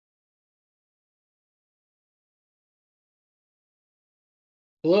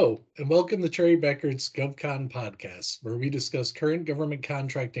Hello, and welcome to Cherry Becker's GovCon podcast, where we discuss current government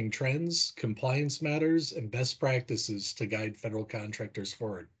contracting trends, compliance matters, and best practices to guide federal contractors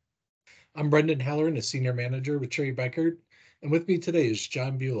forward. I'm Brendan Halloran, a senior manager with Cherry Beckert, and with me today is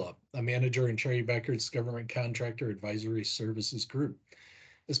John Bula, a manager in Cherry Beckert's Government Contractor Advisory Services Group.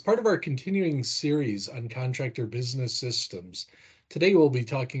 As part of our continuing series on contractor business systems, today we'll be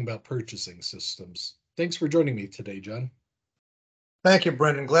talking about purchasing systems. Thanks for joining me today, John. Thank you,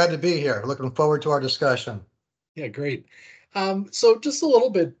 Brendan. Glad to be here. Looking forward to our discussion. Yeah, great. So just a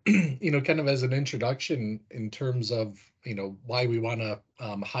little bit, kind of as an introduction in terms of, why we want to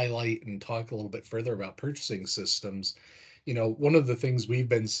highlight and talk a little bit further about purchasing systems. One of the things we've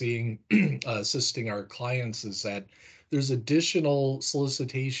been seeing assisting our clients is that there's additional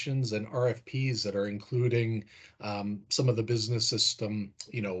solicitations and RFPs that are including some of the business system,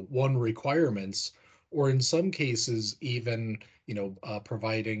 one requirements, or in some cases even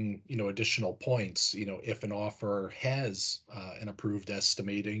providing, additional points, if an offer has an approved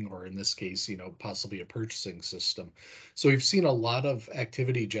estimating, or in this case, possibly a purchasing system. So we've seen a lot of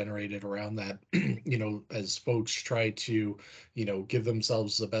activity generated around that, as folks try to, give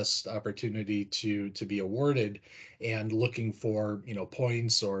themselves the best opportunity to be awarded and looking for,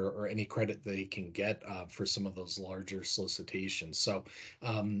 points or any credit they can get for some of those larger solicitations. So,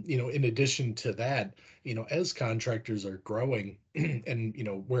 in addition to that, as contractors are growing and,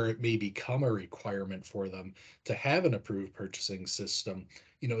 where it may become a requirement for them to have an approved purchasing system,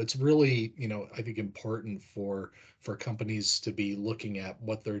 it's really, I think important for companies to be looking at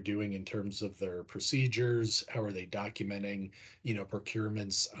what they're doing in terms of their procedures, how are they documenting,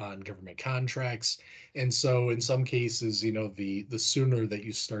 procurements on government contracts. And so in some cases, the sooner that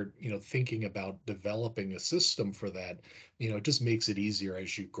you start, thinking about developing a system for that, it just makes it easier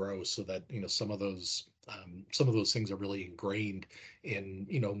as you grow, so that, some of those things are really ingrained in,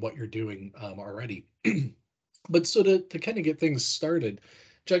 what you're doing already. But so to kind of get things started,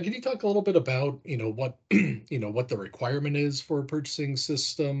 John, can you talk a little bit about, what what the requirement is for a purchasing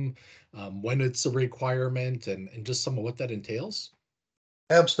system, when it's a requirement, and just some of what that entails?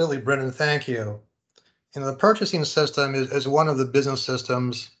 Absolutely, Brendan. Thank you. The purchasing system is one of the business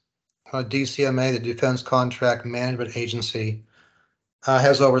systems DCMA, the Defense Contract Management Agency,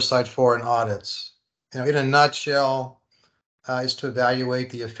 has oversight for and audits. In a nutshell, is to evaluate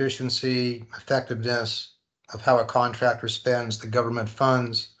the efficiency, effectiveness of how a contractor spends the government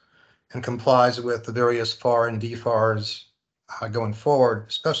funds and complies with the various FAR and DFARs going forward,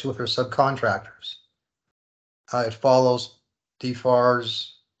 especially with their subcontractors. It follows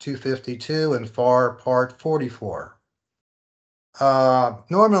DFARS 252 and FAR Part 44.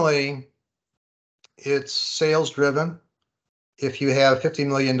 Normally, it's sales driven. If you have $50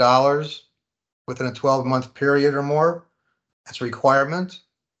 million within a 12-month period or more, that's a requirement.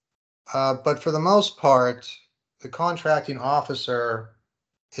 But for the most part, the contracting officer,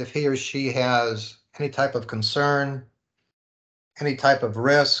 if he or she has any type of concern, any type of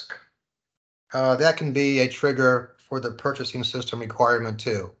risk, that can be a trigger for the purchasing system requirement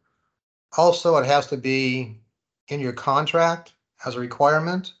too. Also, it has to be in your contract as a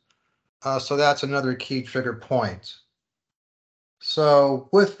requirement. So that's another key trigger point. So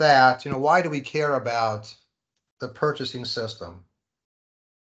with that, why do we care about the purchasing system?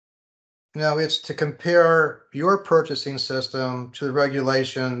 It's to compare your purchasing system to the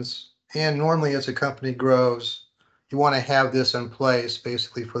regulations, and normally as a company grows, you want to have this in place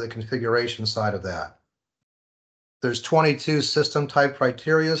basically for the configuration side of that. There's 22 system type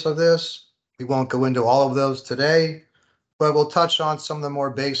criteria of this. We won't go into all of those today, but we'll touch on some of the more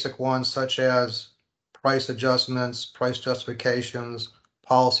basic ones, such as price adjustments, price justifications,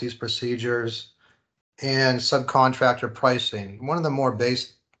 policies, procedures, and subcontractor pricing. One of the more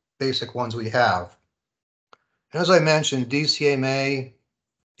basic ones we have. And as I mentioned, DCMA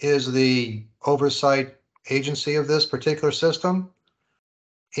is the oversight agency of this particular system.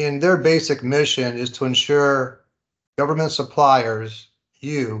 And their basic mission is to ensure government suppliers,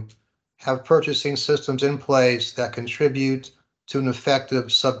 you, have purchasing systems in place that contribute to an effective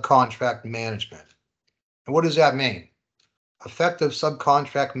subcontract management. And what does that mean? Effective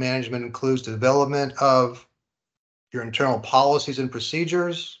subcontract management includes development of your internal policies and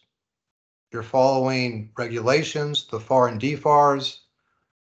procedures. You're following regulations, the FAR and DFARs.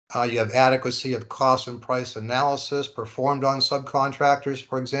 You have adequacy of cost and price analysis performed on subcontractors,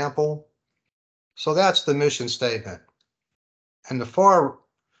 for example. So that's the mission statement. And the FAR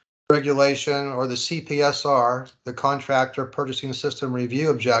regulation, or the CPSR, the Contractor Purchasing System Review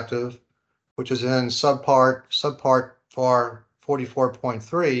Objective, which is in subpart FAR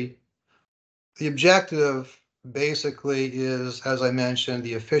 44.3, the objective basically is, as I mentioned,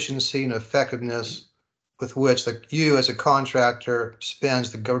 the efficiency and effectiveness with which you as a contractor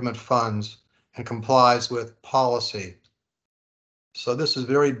spends the government funds and complies with policy. So this is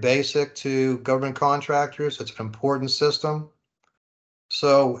very basic to government contractors. It's an important system.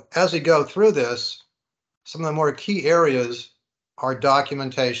 So as we go through this, some of the more key areas are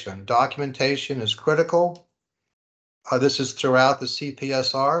documentation. Documentation is critical. This is throughout the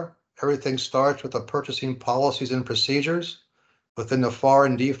CPSR. Everything starts with the purchasing policies and procedures within the FAR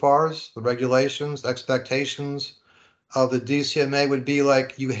and DFARs, the regulations, expectations of the DCMA would be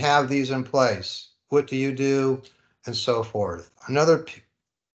like, you have these in place. What do you do? And so forth. Another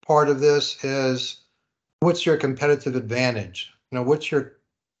part of this is, what's your competitive advantage? What's your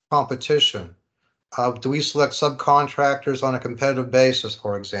competition? Do we select subcontractors on a competitive basis,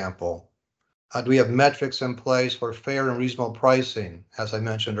 for example? Do we have metrics in place for fair and reasonable pricing, as I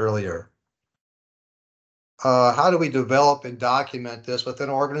mentioned earlier? How do we develop and document this within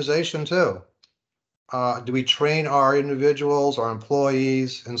an organization too? Do we train our individuals, our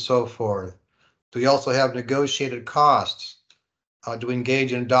employees, and so forth? Do we also have negotiated costs? Do we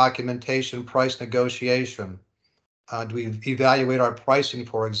engage in documentation, price negotiation? Do we evaluate our pricing,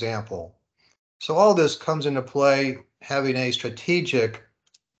 for example? So all this comes into play, having a strategic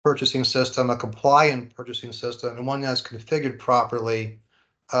purchasing system, a compliant purchasing system, and one that's configured properly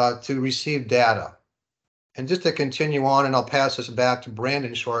to receive data. And just to continue on, and I'll pass this back to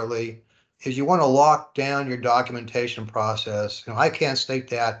Brandon shortly, is you want to lock down your documentation process. I can't state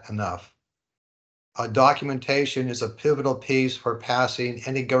that enough. Documentation is a pivotal piece for passing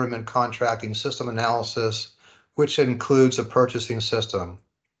any government contracting system analysis, which includes a purchasing system.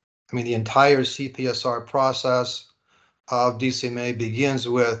 I mean, the entire CPSR process of DCMA begins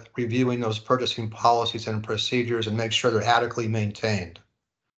with reviewing those purchasing policies and procedures and make sure they're adequately maintained.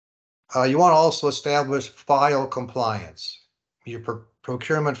 You want to also establish file compliance. Your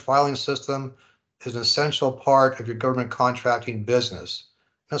procurement filing system is an essential part of your government contracting business.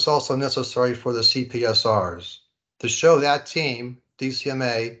 That's also necessary for the CPSRs. To show that team,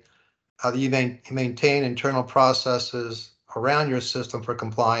 DCMA, that you maintain internal processes around your system for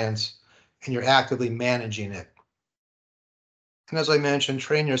compliance and you're actively managing it. And as I mentioned,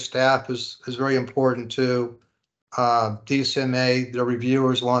 train your staff is very important too. DCMA, the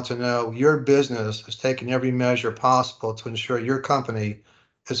reviewers want to know your business is taking every measure possible to ensure your company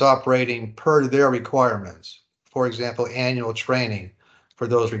is operating per their requirements. For example, annual training for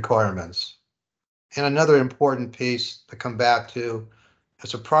those requirements. And another important piece to come back to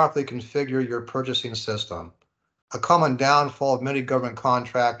is to properly configure your purchasing system. A common downfall of many government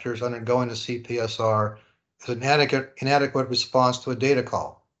contractors undergoing the CPSR is an inadequate response to a data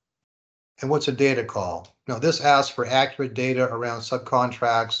call. And what's a data call? Now, this asks for accurate data around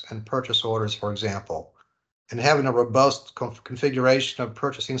subcontracts and purchase orders, for example. And having a robust configuration of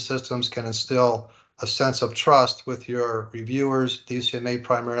purchasing systems can instill a sense of trust with your reviewers, DCMA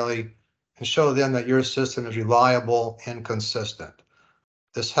primarily, and show them that your system is reliable and consistent.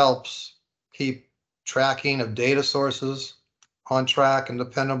 This helps keep tracking of data sources on track and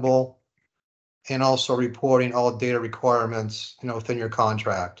dependable, and also reporting all data requirements, within your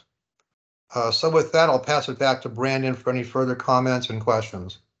contract. So with that, I'll pass it back to Brandon for any further comments and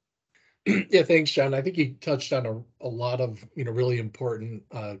questions. Yeah, thanks, John. I think you touched on a lot of really important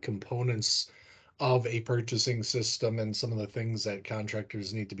components of a purchasing system and some of the things that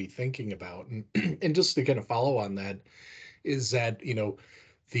contractors need to be thinking about. And just to kind of follow on that is that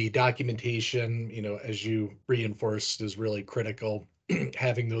the documentation, as you reinforced, is really critical.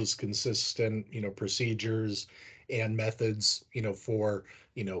 Having those consistent procedures and methods for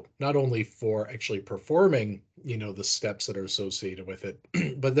not only for actually performing the steps that are associated with it,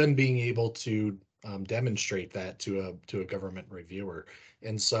 but then being able to demonstrate that to a government reviewer.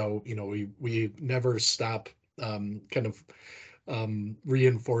 And so we never stop kind of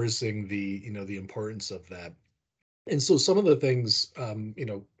reinforcing the importance of that. And so some of the things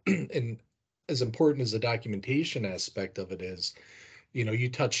and as important as the documentation aspect of it is, you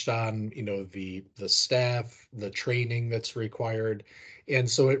touched on the staff, the training that's required. And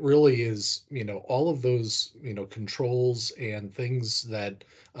so it really is all of those controls and things that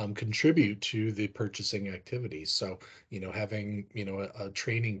contribute to the purchasing activities. So having a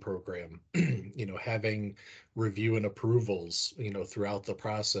training program, having review and approvals throughout the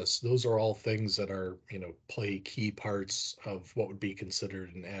process. Those are all things that are play key parts of what would be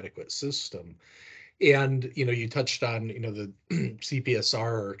considered an adequate system. And you touched on the CPSR,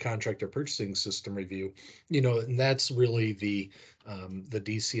 or contractor purchasing system review, and that's really the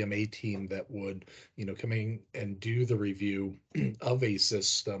DCMA team that would come in and do the review of a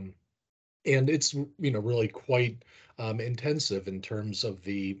system And it's really quite intensive in terms of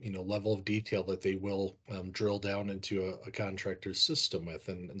the level of detail that they will drill down into a contractor's system with.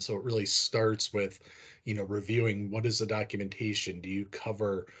 And so it really starts with reviewing what is the documentation. Do you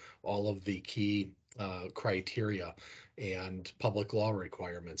cover all of the key criteria and public law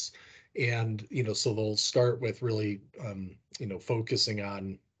requirements? And so they'll start with really focusing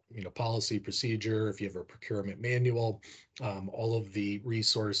on policy, procedure, if you have a procurement manual, all of the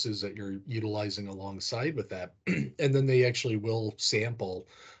resources that you're utilizing alongside with that. And then they actually will sample,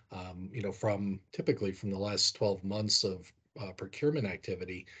 from typically from the last 12 months of procurement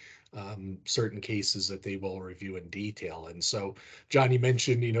activity, certain cases that they will review in detail. And so, John, you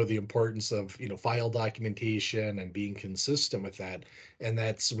mentioned, the importance of, file documentation and being consistent with that. And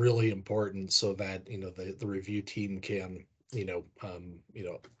that's really important so that, the review team can,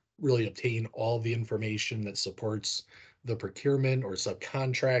 really obtain all the information that supports the procurement or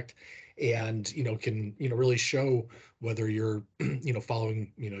subcontract, and can really show whether you're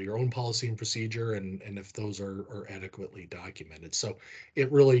following your own policy and procedure, and if those are adequately documented. So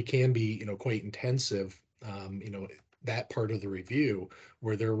it really can be quite intensive, that part of the review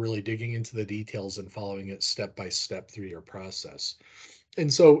where they're really digging into the details and following it step by step through your process.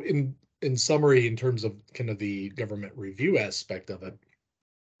 And so in summary, in terms of kind of the government review aspect of it,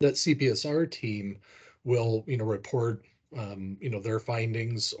 that CPSR team will, report, their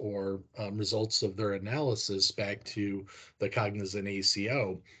findings or results of their analysis back to the Cognizant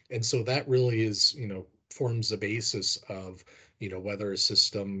ACO. And so that really is, forms the basis of, whether a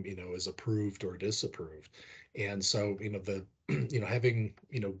system, is approved or disapproved. And so, having,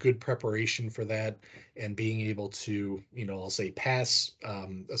 good preparation for that and being able to, I'll say pass a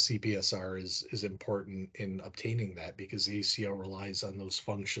CPSR is important in obtaining that, because the ACO relies on those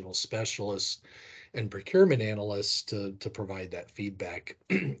functional specialists and procurement analysts to provide that feedback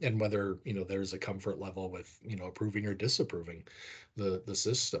and whether there's a comfort level with approving or disapproving the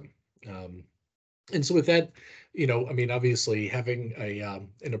system. And so with that, I mean, obviously having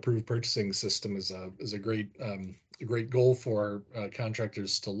an approved purchasing system is a great goal for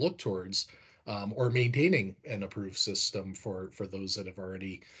contractors to look towards, or maintaining an approved system for those that have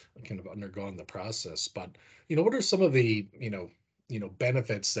already kind of undergone the process. But what are some of the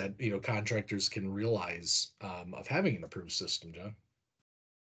benefits that contractors can realize of having an approved system, John?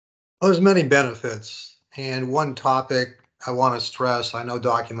 Well, there's many benefits, and one topic I want to stress, I know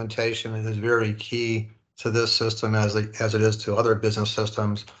documentation is very key to this system as it is to other business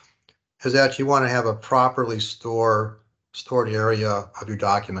systems, is that you want to have a properly stored area of your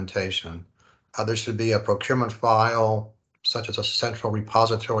documentation. There should be a procurement file, such as a central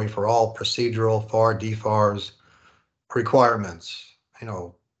repository for all procedural FAR, DFARS requirements.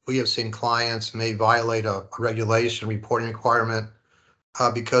 We have seen clients may violate a regulation reporting requirement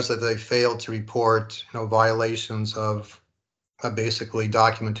because they failed to report, violations of basically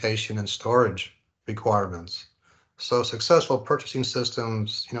documentation and storage requirements. So successful purchasing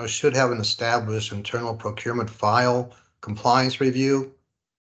systems, should have an established internal procurement file compliance review.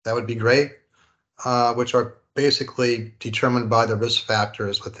 That would be great, which are basically determined by the risk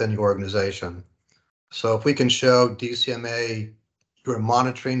factors within the organization. So if we can show DCMA you're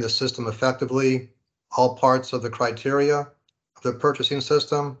monitoring the system effectively, all parts of the criteria of the purchasing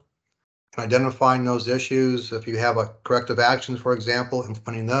system, and identifying those issues, if you have a corrective actions, for example,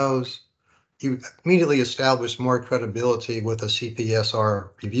 implementing those, you immediately establish more credibility with the CPSR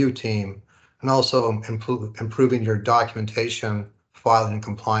review team, and also improving your documentation, filing, and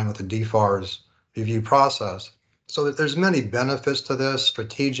complying with the DFARS review process. So there's many benefits to this: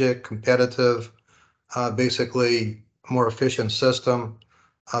 strategic, competitive, basically more efficient system,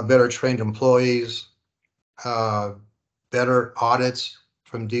 better trained employees, better audits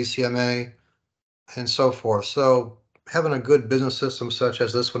from DCMA, and so forth. So having a good business system such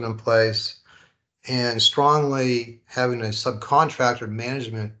as this one in place, and strongly having a subcontractor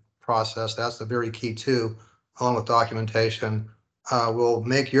management process, that's the very key too, along with documentation, will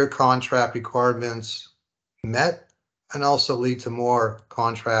make your contract requirements met and also lead to more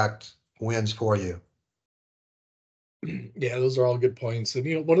contract wins for you. Yeah, those are all good points.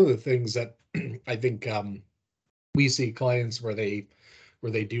 And one of the things that I think we see clients where they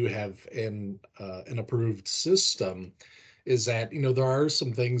do have an approved system is that there are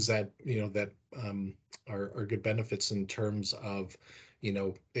some things that that are good benefits in terms of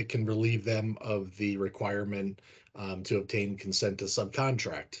it can relieve them of the requirement to obtain consent to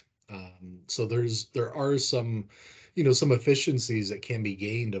subcontract. So there are some some efficiencies that can be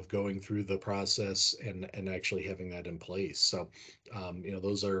gained of going through the process and actually having that in place. So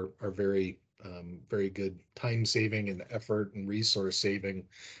those are very very good time saving and effort and resource saving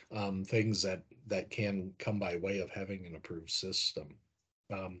things that can come by way of having an approved system.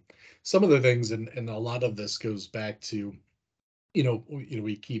 Um, some of the things, and a lot of this goes back to,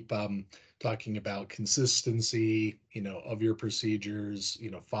 we keep talking about consistency, of your procedures,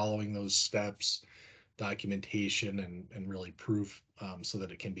 following those steps, documentation, and really proof, so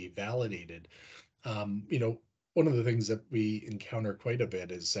that it can be validated. One of the things that we encounter quite a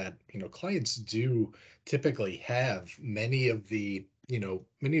bit is that, clients do typically have many of the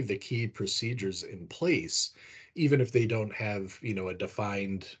key procedures in place, even if they don't have, a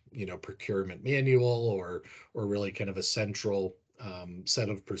defined, procurement manual, or really kind of a central set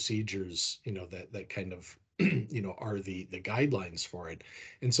of procedures, that kind of, are the guidelines for it.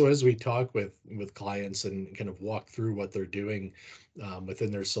 And so as we talk with clients and kind of walk through what they're doing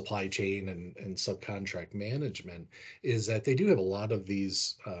within their supply chain and subcontract management, is that they do have a lot of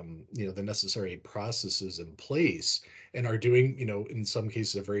these, the necessary processes in place, and are doing, in some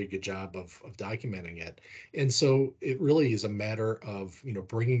cases, a very good job of documenting it. And so it really is a matter of,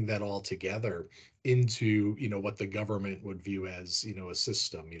 bringing that all together into, what the government would view as, a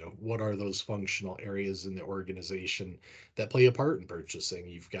system. What are those functional areas in the organization that play a part in purchasing?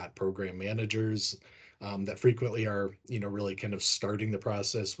 You've got program managers, that frequently are, really kind of starting the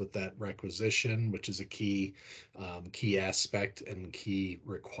process with that requisition, which is a key aspect and key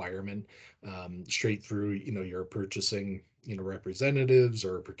requirement, straight through, your purchasing, representatives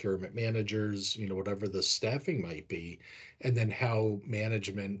or procurement managers, whatever the staffing might be, and then how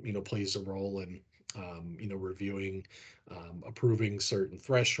management, plays a role in, reviewing, approving certain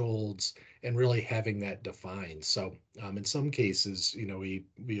thresholds, and really having that defined. So, in some cases,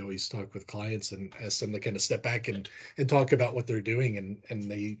 we always talk with clients and ask them to kind of step back and talk about what they're doing,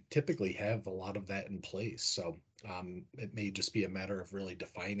 and they typically have a lot of that in place. So, it may just be a matter of really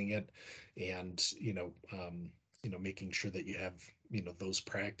defining it, and, making sure that you have, those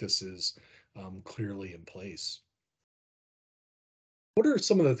practices clearly in place. What are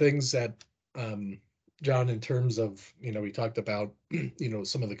some of the things that, um, John, in terms of, we talked about,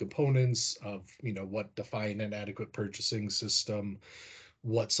 some of the components of, what define an adequate purchasing system,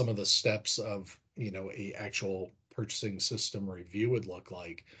 what some of the steps of, a actual purchasing system review would look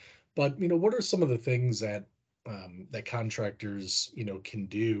like. But, what are some of the things that contractors, can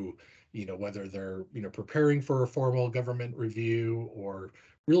do, whether they're, preparing for a formal government review, or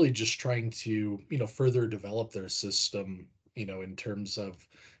really just trying to, further develop their system, in terms of,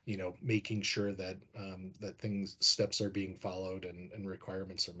 making sure that steps are being followed, and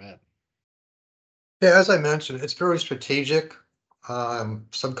requirements are met. Yeah, as I mentioned, it's very strategic.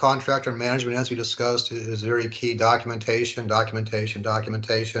 Subcontractor management, as we discussed, is very key. Documentation, documentation,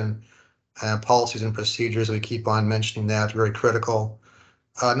 documentation, and policies and procedures. We keep on mentioning that, very critical.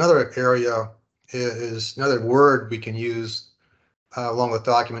 Another area is another word we can use along with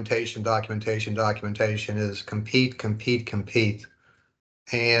documentation, documentation, documentation is compete, compete, compete.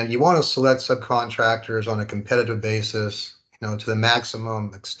 And you want to select subcontractors on a competitive basis, to the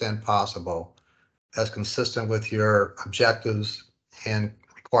maximum extent possible, as consistent with your objectives and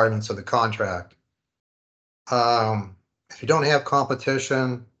requirements of the contract. If you don't have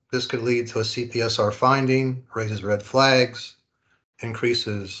competition, this could lead to a CPSR finding, raises red flags,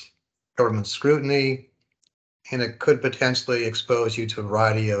 increases government scrutiny, and it could potentially expose you to a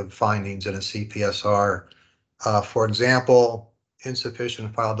variety of findings in a CPSR. For example,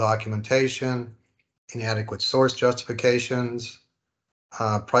 insufficient file documentation, inadequate source justifications,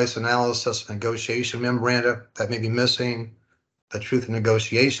 price analysis, negotiation memoranda that may be missing, the Truth in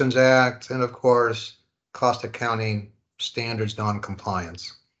Negotiations Act, and of course, cost accounting standards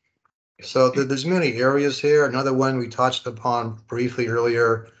non-compliance. So there's many areas here. Another one we touched upon briefly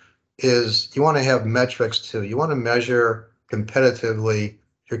earlier is you want to have metrics too. You want to measure competitively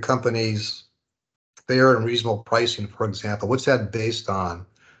your company's fair and reasonable pricing, for example. What's that based on?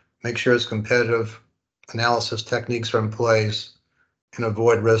 Make sure it's competitive analysis techniques are in place, and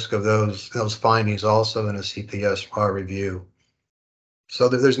avoid risk of those findings also in a CPSR review. So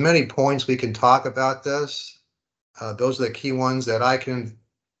there's many points we can talk about this. Those are the key ones that I can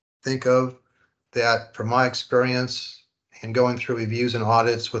think of that, from my experience in going through reviews and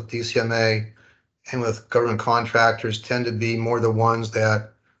audits with DCMA and with government contractors, tend to be more the ones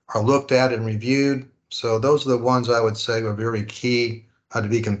that are looked at and reviewed. So those are the ones I would say are very key to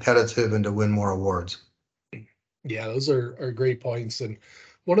be competitive and to win more awards. Yeah, those are great points. And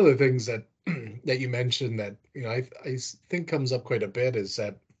one of the things that that you mentioned that, I think comes up quite a bit is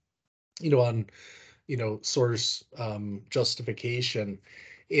that, on, source justification.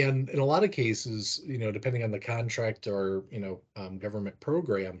 And in a lot of cases, depending on the contract or, government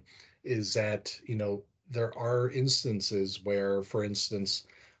program, is that, there are instances where, for instance,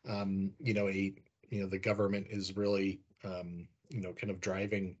 the government is really, kind of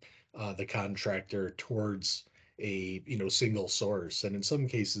driving the contractor towards a, single source. And in some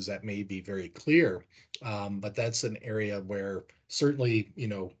cases that may be very clear, but that's an area where certainly,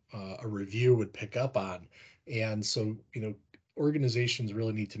 a review would pick up on. And so, organizations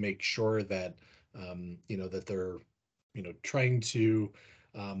really need to make sure that, that they're, trying to,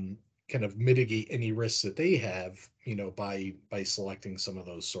 um, kind of mitigate any risks that they have, by selecting some of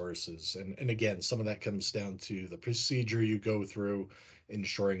those sources. And again, some of that comes down to the procedure you go through,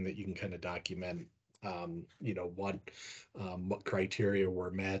 ensuring that you can kind of document, what criteria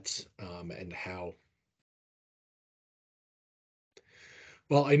were met, and how.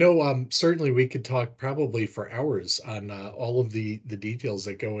 Well, I know, certainly we could talk probably for hours on all of the details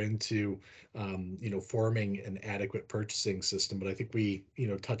that go into, forming an adequate purchasing system. But I think we,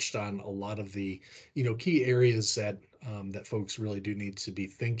 touched on a lot of the, key areas that folks really do need to be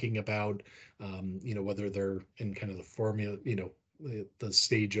thinking about, whether they're in kind of the formula, the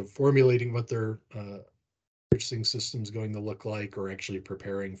stage of formulating what their purchasing system is going to look like, or actually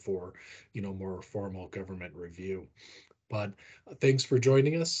preparing for, more formal government review. But thanks for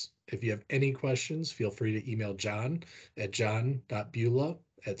joining us. If you have any questions, feel free to email John at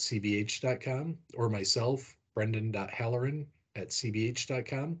john.bula@cbh.com, or myself,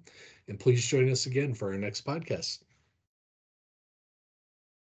 brendan.halloran@cbh.com. And please join us again for our next podcast.